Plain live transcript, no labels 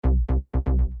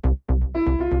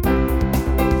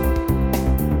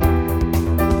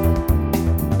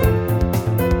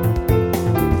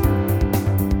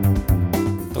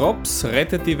Fokus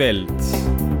rettet die Welt.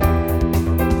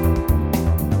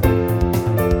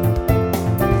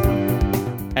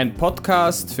 Ein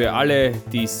Podcast für alle,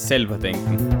 die selber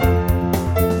denken.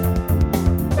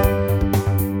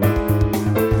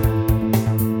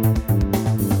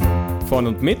 Von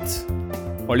und mit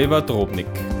Oliver Drobnik.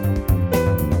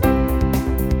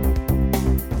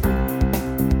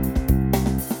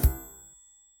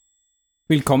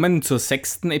 Willkommen zur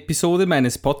 6. Episode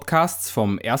meines Podcasts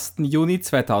vom 1. Juni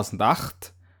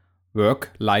 2008,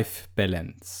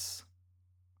 Work-Life-Balance.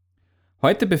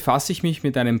 Heute befasse ich mich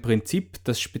mit einem Prinzip,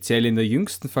 das speziell in der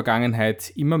jüngsten Vergangenheit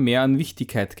immer mehr an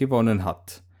Wichtigkeit gewonnen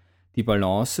hat: die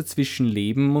Balance zwischen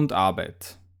Leben und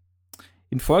Arbeit.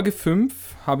 In Folge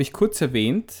 5 habe ich kurz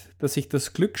erwähnt, dass sich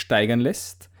das Glück steigern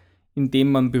lässt,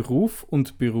 indem man Beruf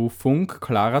und Berufung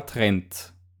klarer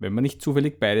trennt, wenn man nicht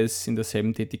zufällig beides in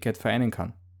derselben Tätigkeit vereinen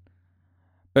kann.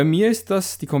 Bei mir ist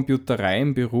das die Computerei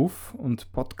im Beruf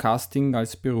und Podcasting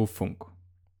als Berufung.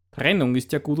 Trennung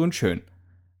ist ja gut und schön,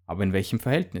 aber in welchem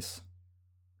Verhältnis?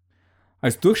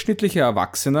 Als durchschnittlicher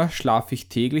Erwachsener schlafe ich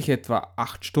täglich etwa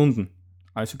 8 Stunden,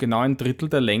 also genau ein Drittel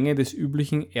der Länge des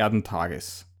üblichen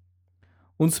Erdentages.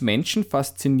 Uns Menschen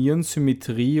faszinieren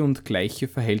Symmetrie und gleiche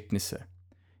Verhältnisse.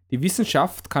 Die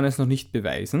Wissenschaft kann es noch nicht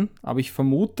beweisen, aber ich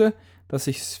vermute, dass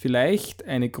es vielleicht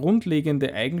eine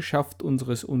grundlegende Eigenschaft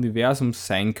unseres Universums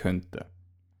sein könnte.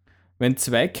 Wenn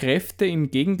zwei Kräfte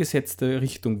in gegengesetzter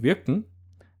Richtung wirken,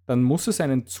 dann muss es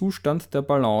einen Zustand der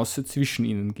Balance zwischen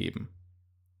ihnen geben.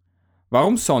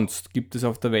 Warum sonst gibt es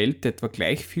auf der Welt etwa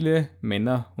gleich viele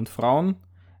Männer und Frauen,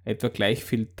 etwa gleich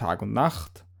viel Tag und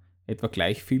Nacht, etwa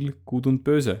gleich viel Gut und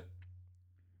Böse?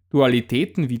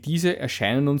 Dualitäten wie diese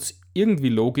erscheinen uns irgendwie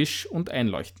logisch und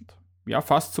einleuchtend. Ja,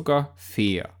 fast sogar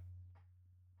fair.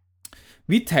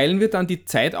 Wie teilen wir dann die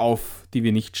Zeit auf, die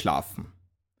wir nicht schlafen?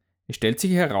 Es stellt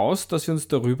sich heraus, dass wir uns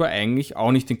darüber eigentlich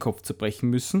auch nicht den Kopf zerbrechen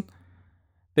müssen,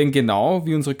 denn genau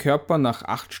wie unser Körper nach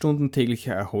 8 Stunden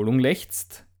täglicher Erholung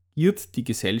lechzt, giert die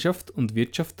Gesellschaft und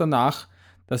Wirtschaft danach,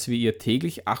 dass wir ihr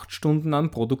täglich 8 Stunden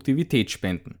an Produktivität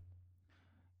spenden.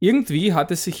 Irgendwie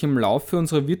hat es sich im Laufe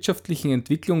unserer wirtschaftlichen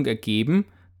Entwicklung ergeben,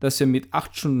 dass wir mit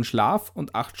 8 Stunden Schlaf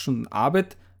und 8 Stunden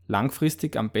Arbeit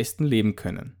langfristig am besten leben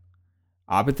können.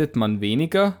 Arbeitet man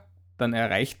weniger, dann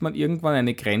erreicht man irgendwann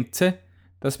eine Grenze,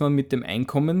 dass man mit dem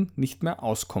Einkommen nicht mehr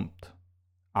auskommt.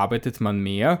 Arbeitet man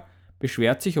mehr,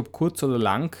 beschwert sich ob kurz oder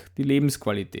lang die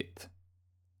Lebensqualität.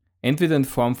 Entweder in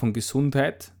Form von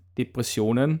Gesundheit,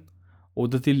 Depressionen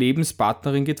oder die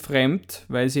Lebenspartnerin geht fremd,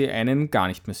 weil sie einen gar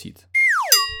nicht mehr sieht.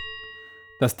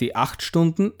 Dass die 8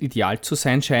 Stunden ideal zu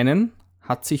sein scheinen,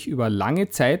 hat sich über lange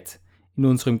Zeit in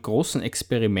unserem großen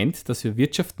Experiment, das wir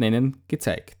Wirtschaft nennen,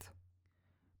 gezeigt.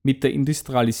 Mit der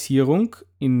Industrialisierung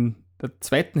in der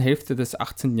zweiten Hälfte des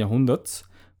 18. Jahrhunderts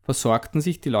versorgten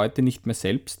sich die Leute nicht mehr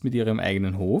selbst mit ihrem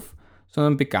eigenen Hof,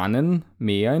 sondern begannen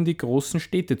mehr in die großen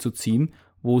Städte zu ziehen,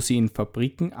 wo sie in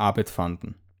Fabriken Arbeit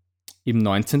fanden. Im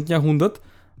 19. Jahrhundert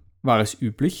war es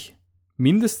üblich,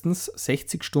 mindestens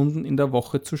 60 Stunden in der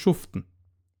Woche zu schuften.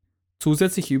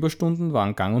 Zusätzliche Überstunden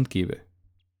waren gang und gäbe.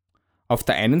 Auf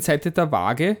der einen Seite der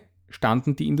Waage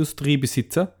standen die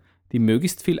Industriebesitzer, die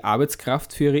möglichst viel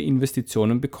Arbeitskraft für ihre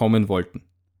Investitionen bekommen wollten.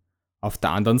 Auf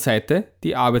der anderen Seite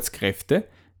die Arbeitskräfte,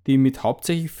 die mit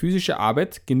hauptsächlich physischer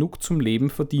Arbeit genug zum Leben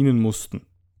verdienen mussten.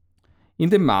 In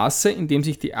dem Maße, in dem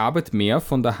sich die Arbeit mehr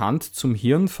von der Hand zum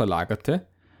Hirn verlagerte,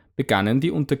 begannen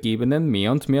die Untergebenen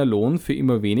mehr und mehr Lohn für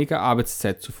immer weniger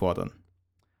Arbeitszeit zu fordern.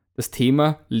 Das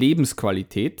Thema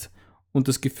Lebensqualität und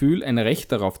das Gefühl, ein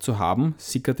Recht darauf zu haben,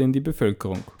 sickerte in die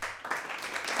Bevölkerung.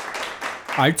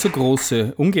 Allzu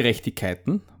große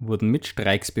Ungerechtigkeiten wurden mit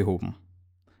Streiks behoben.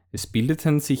 Es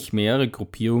bildeten sich mehrere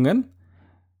Gruppierungen,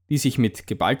 die sich mit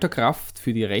geballter Kraft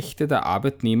für die Rechte der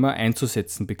Arbeitnehmer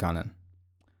einzusetzen begannen.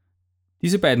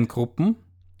 Diese beiden Gruppen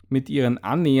mit ihren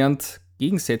annähernd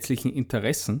gegensätzlichen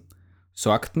Interessen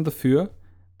sorgten dafür,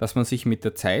 dass man sich mit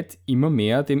der Zeit immer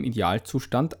mehr dem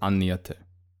Idealzustand annäherte.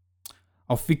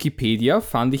 Auf Wikipedia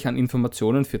fand ich an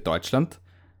Informationen für Deutschland,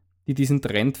 die diesen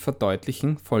Trend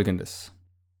verdeutlichen, Folgendes: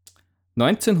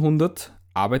 1900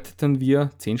 arbeiteten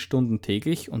wir 10 Stunden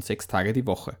täglich und 6 Tage die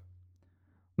Woche.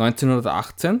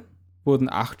 1918 wurden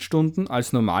 8 Stunden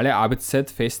als normale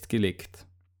Arbeitszeit festgelegt.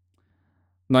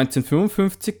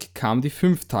 1955 kam die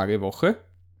 5-Tage-Woche.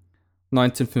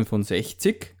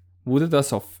 1965 wurde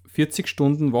das auf 40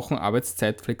 Stunden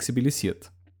Wochenarbeitszeit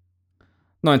flexibilisiert.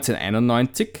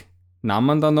 1991 nahm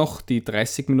man dann noch die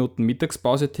 30 Minuten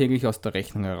Mittagspause täglich aus der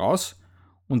Rechnung heraus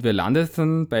und wir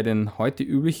landeten bei den heute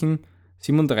üblichen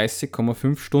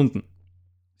 37,5 Stunden.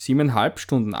 7,5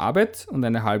 Stunden Arbeit und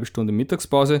eine halbe Stunde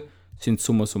Mittagspause sind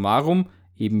summa summarum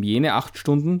eben jene 8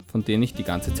 Stunden, von denen ich die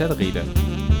ganze Zeit rede.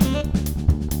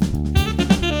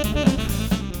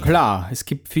 Klar, es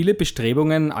gibt viele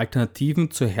Bestrebungen,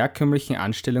 Alternativen zur herkömmlichen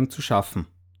Anstellung zu schaffen.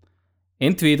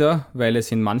 Entweder, weil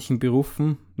es in manchen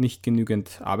Berufen nicht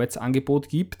genügend Arbeitsangebot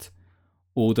gibt,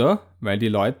 oder weil die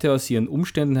Leute aus ihren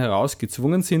Umständen heraus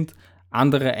gezwungen sind,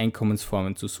 andere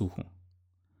Einkommensformen zu suchen.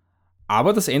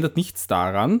 Aber das ändert nichts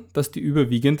daran, dass die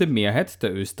überwiegende Mehrheit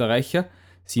der Österreicher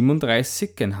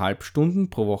 37,5 Stunden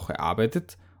pro Woche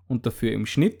arbeitet und dafür im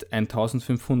Schnitt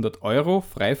 1.500 €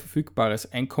 frei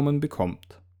verfügbares Einkommen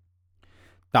bekommt.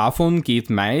 Davon geht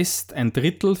meist ein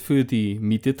Drittel für die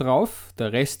Miete drauf,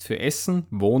 der Rest für Essen,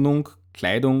 Wohnung,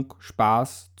 Kleidung,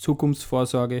 Spaß,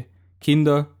 Zukunftsvorsorge,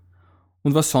 Kinder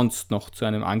und was sonst noch zu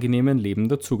einem angenehmen Leben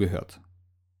dazugehört.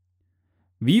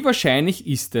 Wie wahrscheinlich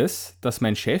ist es, dass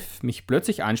mein Chef mich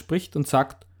plötzlich anspricht und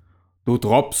sagt: Du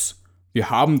Drops, wir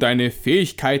haben deine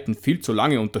Fähigkeiten viel zu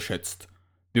lange unterschätzt.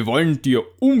 Wir wollen dir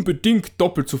unbedingt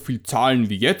doppelt so viel zahlen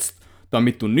wie jetzt,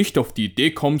 damit du nicht auf die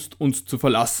Idee kommst, uns zu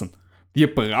verlassen.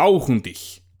 Wir brauchen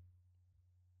dich.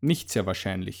 Nicht sehr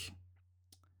wahrscheinlich.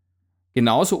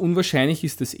 Genauso unwahrscheinlich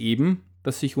ist es eben,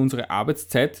 dass sich unsere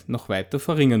Arbeitszeit noch weiter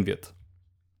verringern wird.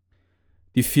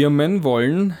 Die Firmen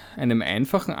wollen einem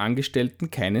einfachen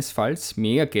Angestellten keinesfalls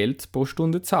mehr Geld pro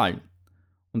Stunde zahlen.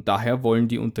 Und daher wollen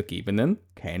die Untergebenen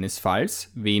keinesfalls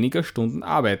weniger Stunden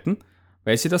arbeiten,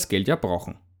 weil sie das Geld ja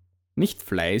brauchen. Nicht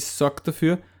Fleiß sorgt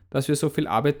dafür, dass wir so viel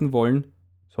arbeiten wollen,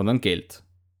 sondern Geld.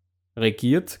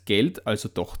 Regiert Geld also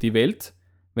doch die Welt,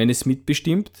 wenn es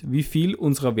mitbestimmt, wie viel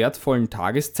unserer wertvollen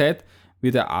Tageszeit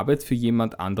wir der Arbeit für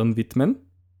jemand anderen widmen?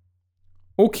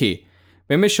 Okay,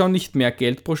 wenn wir schon nicht mehr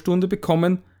Geld pro Stunde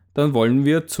bekommen, dann wollen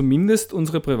wir zumindest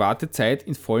unsere private Zeit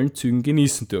in vollen Zügen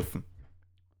genießen dürfen.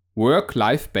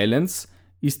 Work-Life-Balance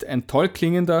ist ein toll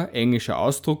klingender englischer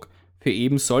Ausdruck für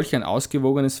eben solch ein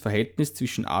ausgewogenes Verhältnis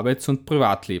zwischen Arbeits- und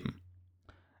Privatleben.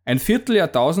 Ein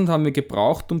Vierteljahrtausend haben wir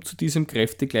gebraucht, um zu diesem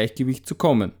Kräftegleichgewicht zu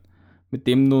kommen, mit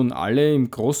dem nun alle im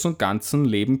Großen und Ganzen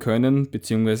leben können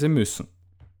bzw. müssen.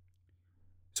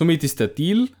 Somit ist der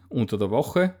Deal unter der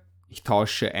Woche: ich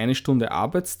tausche 1 Stunde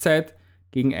Arbeitszeit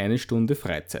gegen 1 Stunde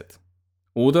Freizeit.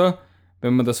 Oder,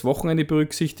 wenn man das Wochenende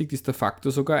berücksichtigt, ist der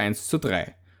Faktor sogar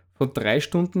 1:3. Von 3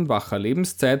 Stunden wacher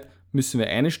Lebenszeit müssen wir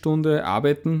 1 Stunde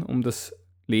arbeiten, um das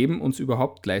Leben uns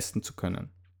überhaupt leisten zu können.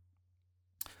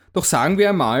 Doch sagen wir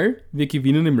einmal, wir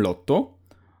gewinnen im Lotto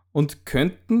und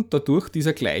könnten dadurch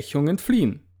dieser Gleichung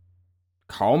entfliehen.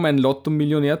 Kaum ein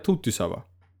Lotto-Millionär tut es aber.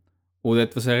 Oder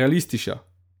etwas realistischer: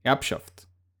 Erbschaft.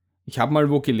 Ich habe mal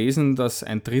wo gelesen, dass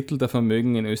 1/3 der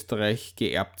Vermögen in Österreich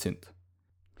geerbt sind.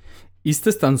 Ist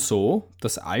es dann so,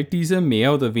 dass all diese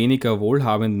mehr oder weniger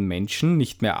wohlhabenden Menschen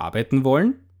nicht mehr arbeiten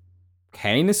wollen?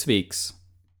 Keineswegs.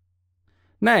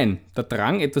 Nein, der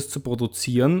Drang, etwas zu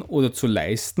produzieren oder zu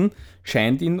leisten,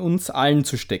 scheint in uns allen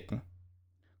zu stecken.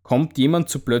 Kommt jemand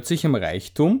zu plötzlichem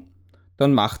Reichtum,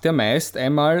 dann macht er meist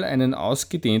einmal einen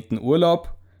ausgedehnten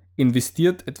Urlaub,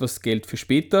 investiert etwas Geld für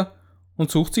später und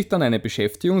sucht sich dann eine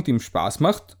Beschäftigung, die ihm Spaß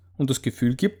macht und das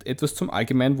Gefühl gibt, etwas zum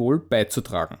Allgemeinwohl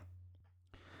beizutragen.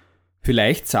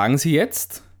 Vielleicht sagen Sie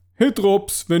jetzt: Hey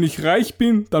Drops, wenn ich reich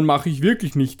bin, dann mache ich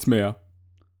wirklich nichts mehr.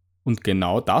 Und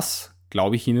genau das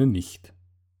glaube ich Ihnen nicht.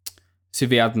 Sie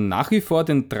werden nach wie vor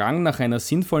den Drang nach einer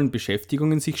sinnvollen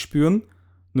Beschäftigung in sich spüren,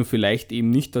 nur vielleicht eben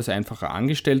nicht als einfacher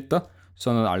Angestellter,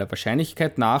 sondern aller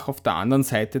Wahrscheinlichkeit nach auf der anderen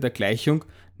Seite der Gleichung,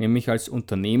 nämlich als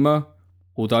Unternehmer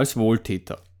oder als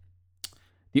Wohltäter.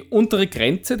 Die untere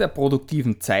Grenze der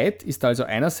produktiven Zeit ist also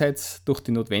einerseits durch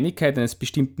die Notwendigkeit eines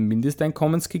bestimmten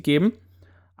Mindesteinkommens gegeben,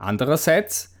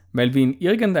 andererseits, weil wir in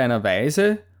irgendeiner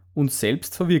Weise uns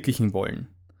selbst verwirklichen wollen.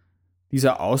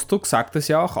 Dieser Ausdruck sagt es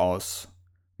ja auch aus.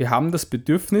 Wir haben das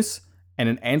Bedürfnis,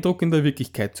 einen Eindruck in der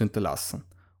Wirklichkeit zu hinterlassen.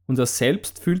 Unser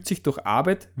Selbst fühlt sich durch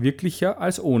Arbeit wirklicher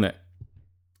als ohne.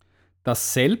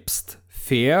 Das Selbst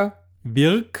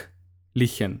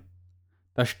verwirklichen.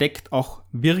 Da steckt auch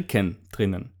Wirken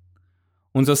drinnen.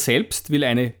 Unser Selbst will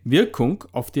eine Wirkung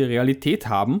auf die Realität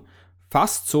haben,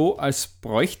 fast so, als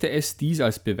bräuchte es dies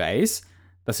als Beweis,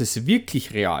 dass es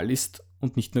wirklich real ist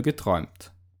und nicht nur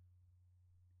geträumt.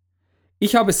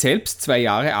 Ich habe selbst 2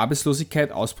 Jahre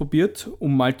Arbeitslosigkeit ausprobiert,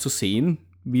 um mal zu sehen,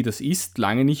 wie das ist,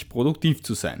 lange nicht produktiv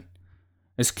zu sein.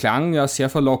 Es klang ja sehr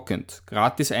verlockend,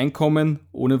 gratis Einkommen,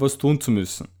 ohne was tun zu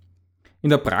müssen. In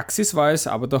der Praxis war es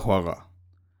aber der Horror.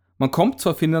 Man kommt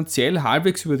zwar finanziell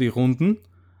halbwegs über die Runden,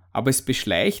 aber es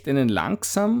beschleicht einen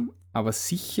langsam, aber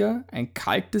sicher ein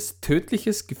kaltes,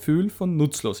 tödliches Gefühl von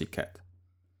Nutzlosigkeit.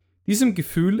 Diesem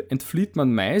Gefühl entflieht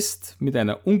man meist mit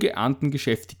einer ungeahnten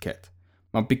Geschäftigkeit.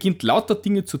 Man beginnt lauter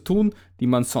Dinge zu tun, die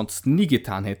man sonst nie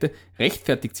getan hätte,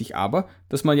 rechtfertigt sich aber,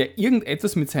 dass man ja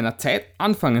irgendetwas mit seiner Zeit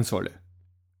anfangen solle.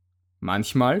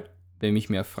 Manchmal, wenn mich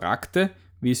wer fragte,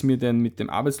 wie es mir denn mit dem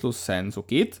Arbeitslossein so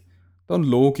geht, dann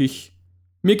log ich: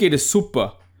 Mir geht es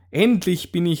super,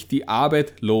 endlich bin ich die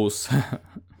Arbeit los.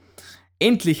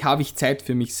 Endlich habe ich Zeit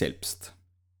für mich selbst.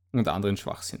 Und anderen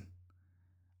Schwachsinn.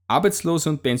 Arbeitslose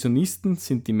und Pensionisten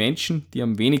sind die Menschen, die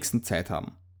am wenigsten Zeit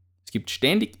haben. Es gibt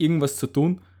ständig irgendwas zu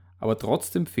tun, aber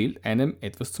trotzdem fehlt einem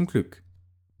etwas zum Glück.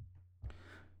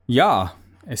 Ja,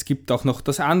 es gibt auch noch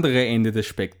das andere Ende des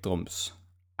Spektrums: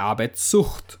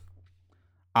 Arbeitssucht.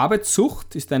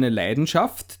 Arbeitssucht ist eine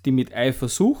Leidenschaft, die mit Eifer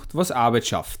sucht, was Arbeit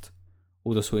schafft.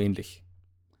 Oder so ähnlich.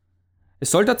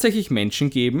 Es soll tatsächlich Menschen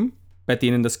geben, bei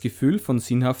denen das Gefühl von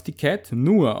Sinnhaftigkeit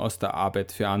nur aus der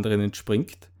Arbeit für andere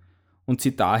entspringt und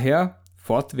sie daher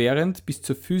fortwährend bis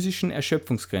zur physischen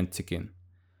Erschöpfungsgrenze gehen.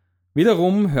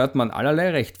 Wiederum hört man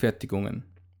allerlei Rechtfertigungen.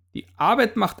 Die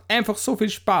Arbeit macht einfach so viel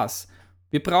Spaß.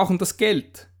 Wir brauchen das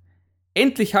Geld.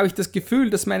 Endlich habe ich das Gefühl,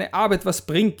 dass meine Arbeit was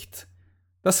bringt.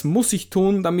 Das muss ich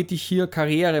tun, damit ich hier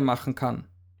Karriere machen kann.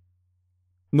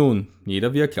 Nun,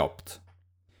 jeder wie er glaubt.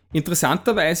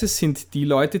 Interessanterweise sind die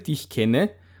Leute, die ich kenne,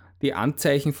 die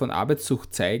Anzeichen von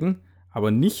Arbeitssucht zeigen,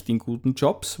 aber nicht in guten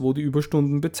Jobs, wo die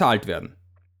Überstunden bezahlt werden.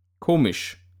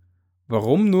 Komisch.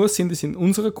 Warum nur sind es in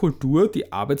unserer Kultur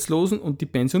die Arbeitslosen und die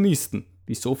Pensionisten,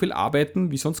 die so viel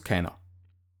arbeiten wie sonst keiner?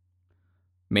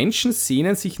 Menschen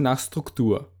sehnen sich nach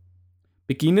Struktur.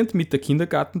 Beginnend mit der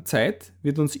Kindergartenzeit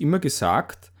wird uns immer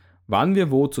gesagt, wann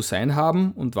wir wo zu sein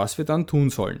haben und was wir dann tun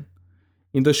sollen.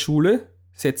 In der Schule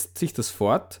setzt sich das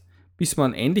fort, bis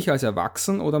man endlich als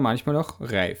erwachsen oder manchmal auch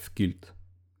reif gilt.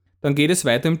 Dann geht es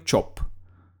weiter im Job.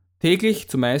 Täglich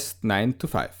zumeist 9 to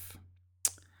 5.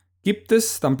 Gibt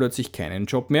es dann plötzlich keinen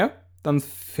Job mehr, dann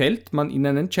fällt man in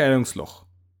ein Entscheidungsloch.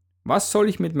 Was soll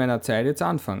ich mit meiner Zeit jetzt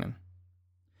anfangen?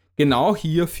 Genau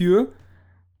hierfür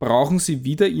brauchen Sie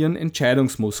wieder Ihren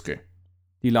Entscheidungsmuskel,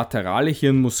 die laterale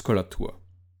Hirnmuskulatur.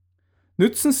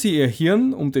 Nützen Sie Ihr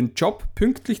Hirn, um den Job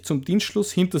pünktlich zum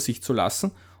Dienstschluss hinter sich zu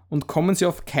lassen, und kommen Sie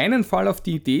auf keinen Fall auf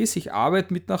die Idee, sich Arbeit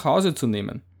mit nach Hause zu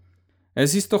nehmen.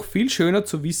 Es ist doch viel schöner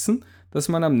zu wissen, dass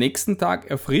man am nächsten Tag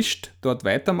erfrischt dort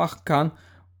weitermachen kann,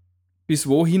 bis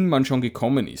wohin man schon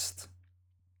gekommen ist.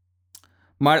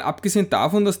 Mal abgesehen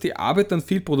davon, dass die Arbeit dann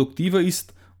viel produktiver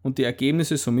ist und die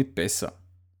Ergebnisse somit besser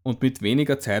und mit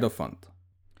weniger Zeitaufwand.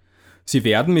 Sie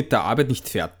werden mit der Arbeit nicht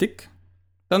fertig,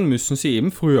 dann müssen Sie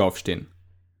eben früher aufstehen.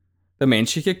 Der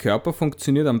menschliche Körper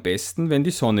funktioniert am besten, wenn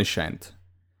die Sonne scheint.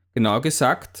 Genauer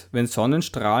gesagt, wenn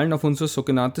Sonnenstrahlen auf unser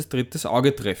sogenanntes drittes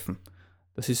Auge treffen.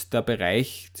 Das ist der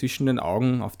Bereich zwischen den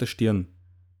Augen auf der Stirn.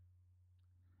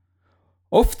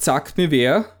 Oft sagt mir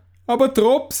wer: Aber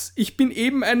Drops, ich bin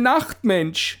eben ein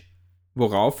Nachtmensch.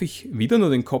 Worauf ich wieder nur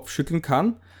den Kopf schütteln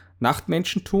kann: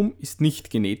 Nachtmenschentum ist nicht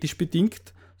genetisch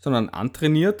bedingt, sondern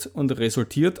antrainiert und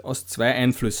resultiert aus 2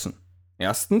 Einflüssen.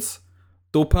 Erstens,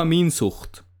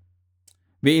 Dopaminsucht.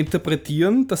 Wir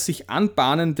interpretieren das sich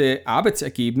anbahnende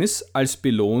Arbeitsergebnis als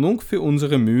Belohnung für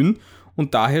unsere Mühen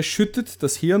und daher schüttet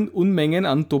das Hirn Unmengen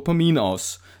an Dopamin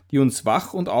aus, die uns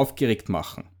wach und aufgeregt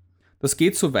machen. Das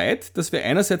geht so weit, dass wir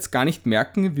einerseits gar nicht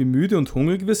merken, wie müde und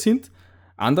hungrig wir sind,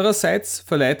 andererseits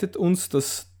verleitet uns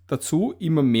das dazu,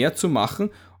 immer mehr zu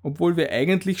machen, obwohl wir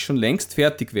eigentlich schon längst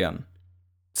fertig wären.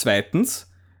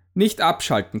 Zweitens, nicht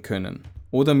abschalten können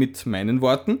oder mit meinen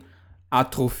Worten,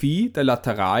 Atrophie der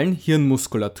lateralen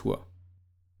Hirnmuskulatur.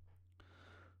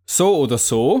 So oder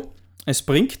so, es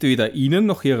bringt weder Ihnen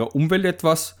noch Ihrer Umwelt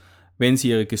etwas, wenn Sie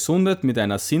Ihre Gesundheit mit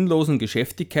einer sinnlosen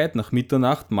Geschäftigkeit nach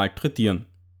Mitternacht malträtieren.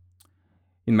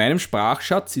 In meinem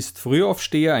Sprachschatz ist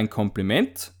Frühaufsteher ein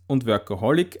Kompliment und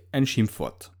Workaholic ein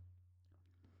Schimpfwort.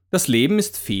 Das Leben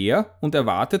ist fair und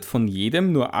erwartet von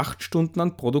jedem nur 8 Stunden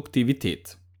an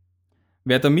Produktivität.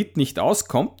 Wer damit nicht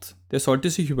auskommt, der sollte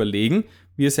sich überlegen,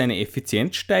 wie er seine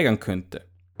Effizienz steigern könnte.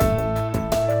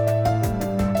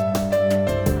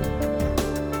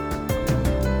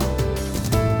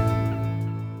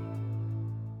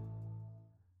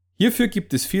 Hierfür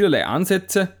gibt es vielerlei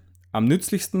Ansätze. Am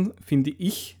nützlichsten finde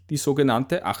ich die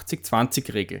sogenannte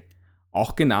 80-20-Regel,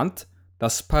 auch genannt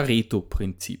das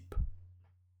Pareto-Prinzip.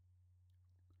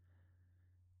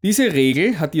 Diese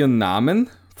Regel hat ihren Namen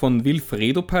von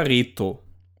Vilfredo Pareto,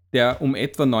 der um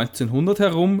etwa 1900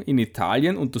 herum in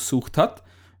Italien untersucht hat,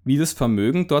 wie das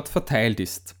Vermögen dort verteilt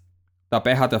ist.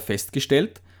 Dabei hat er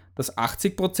festgestellt, dass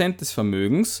 80% des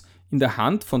Vermögens in der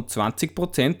Hand von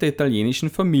 20% der italienischen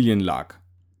Familien lag.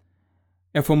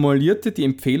 Er formulierte die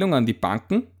Empfehlung an die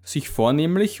Banken, sich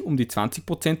vornehmlich um die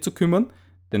 20% zu kümmern,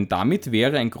 denn damit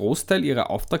wäre ein Großteil ihrer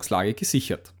Auftragslage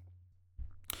gesichert.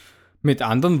 Mit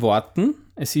anderen Worten,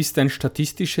 es ist ein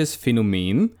statistisches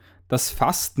Phänomen, dass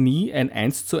fast nie ein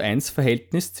 1:1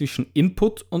 Verhältnis zwischen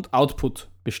Input und Output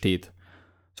besteht,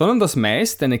 sondern dass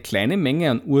meist eine kleine Menge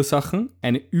an Ursachen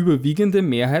eine überwiegende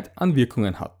Mehrheit an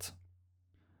Wirkungen hat.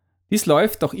 Dies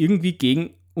läuft auch irgendwie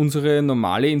gegen unsere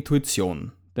normale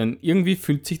Intuition, denn irgendwie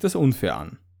fühlt sich das unfair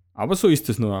an. Aber so ist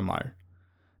es nun einmal.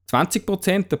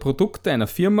 20% der Produkte einer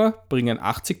Firma bringen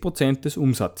 80% des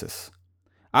Umsatzes.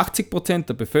 80%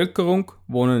 der Bevölkerung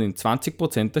wohnen in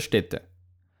 20% der Städte.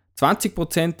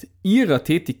 20% ihrer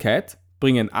Tätigkeit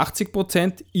bringen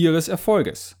 80% ihres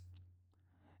Erfolges.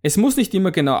 Es muss nicht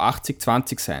immer genau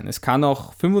 80-20 sein, es kann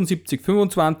auch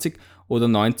 75-25 oder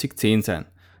 90-10 sein.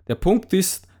 Der Punkt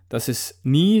ist, dass es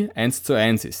nie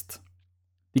 1:1 ist.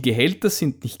 Die Gehälter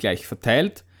sind nicht gleich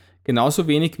verteilt, genauso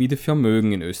wenig wie die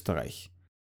Vermögen in Österreich.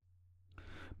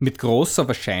 Mit großer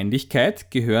Wahrscheinlichkeit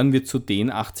gehören wir zu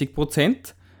den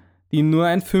 80%, die nur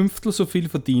 1/5 so viel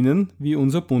verdienen wie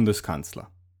unser Bundeskanzler.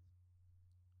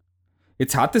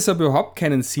 Jetzt hat es aber überhaupt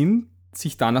keinen Sinn,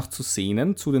 sich danach zu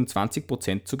sehnen, zu den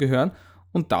 20% zu gehören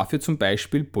und dafür zum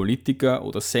Beispiel Politiker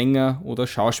oder Sänger oder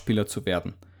Schauspieler zu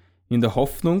werden, in der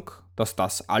Hoffnung, dass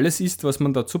das alles ist, was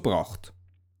man dazu braucht.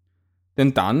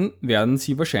 Denn dann werden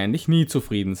sie wahrscheinlich nie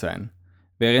zufrieden sein,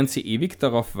 während sie ewig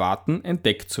darauf warten,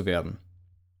 entdeckt zu werden.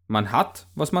 Man hat,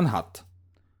 was man hat.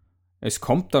 Es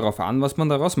kommt darauf an, was man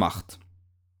daraus macht.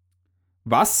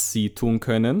 Was sie tun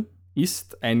können,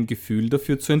 ist ein Gefühl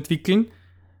dafür zu entwickeln,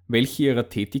 welche ihrer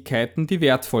Tätigkeiten die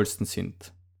wertvollsten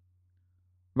sind.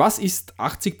 Was ist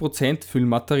 80%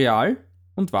 Füllmaterial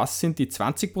und was sind die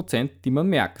 20%, die man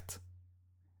merkt?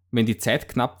 Wenn die Zeit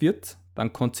knapp wird,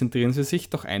 dann konzentrieren Sie sich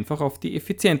doch einfach auf die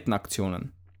effizienten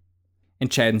Aktionen.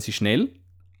 Entscheiden Sie schnell,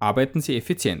 arbeiten Sie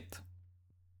effizient.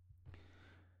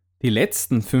 Die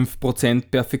letzten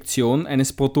 5% Perfektion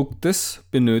eines Produktes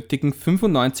benötigen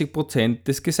 95%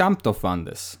 des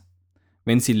Gesamtaufwandes.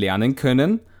 Wenn Sie lernen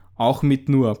können, auch mit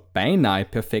nur beinahe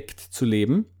perfekt zu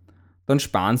leben, dann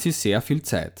sparen Sie sehr viel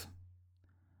Zeit.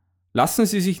 Lassen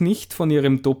Sie sich nicht von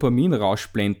Ihrem Dopaminrausch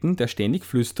blenden, der ständig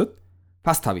flüstert: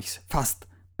 Fast habe ich's, fast,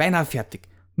 beinahe fertig,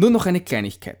 nur noch eine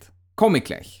Kleinigkeit, komme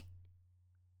gleich.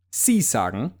 Sie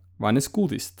sagen, wann es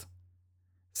gut ist.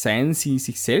 Seien Sie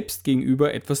sich selbst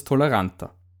gegenüber etwas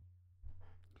toleranter.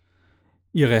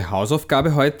 Ihre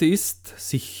Hausaufgabe heute ist,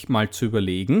 sich mal zu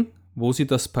überlegen, wo Sie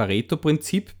das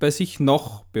Pareto-Prinzip bei sich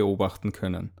noch beobachten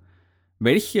können.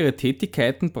 Welche Ihrer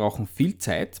Tätigkeiten brauchen viel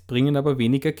Zeit, bringen aber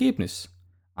wenig Ergebnis?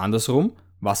 Andersrum,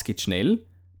 was geht schnell,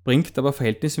 bringt aber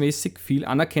verhältnismäßig viel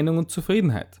Anerkennung und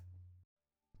Zufriedenheit?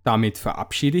 Damit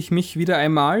verabschiede ich mich wieder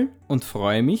einmal und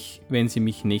freue mich, wenn Sie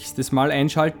mich nächstes Mal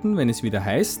einschalten, wenn es wieder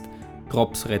heißt: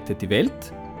 Drops rettet die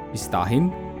Welt. Bis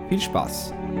dahin, viel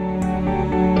Spaß!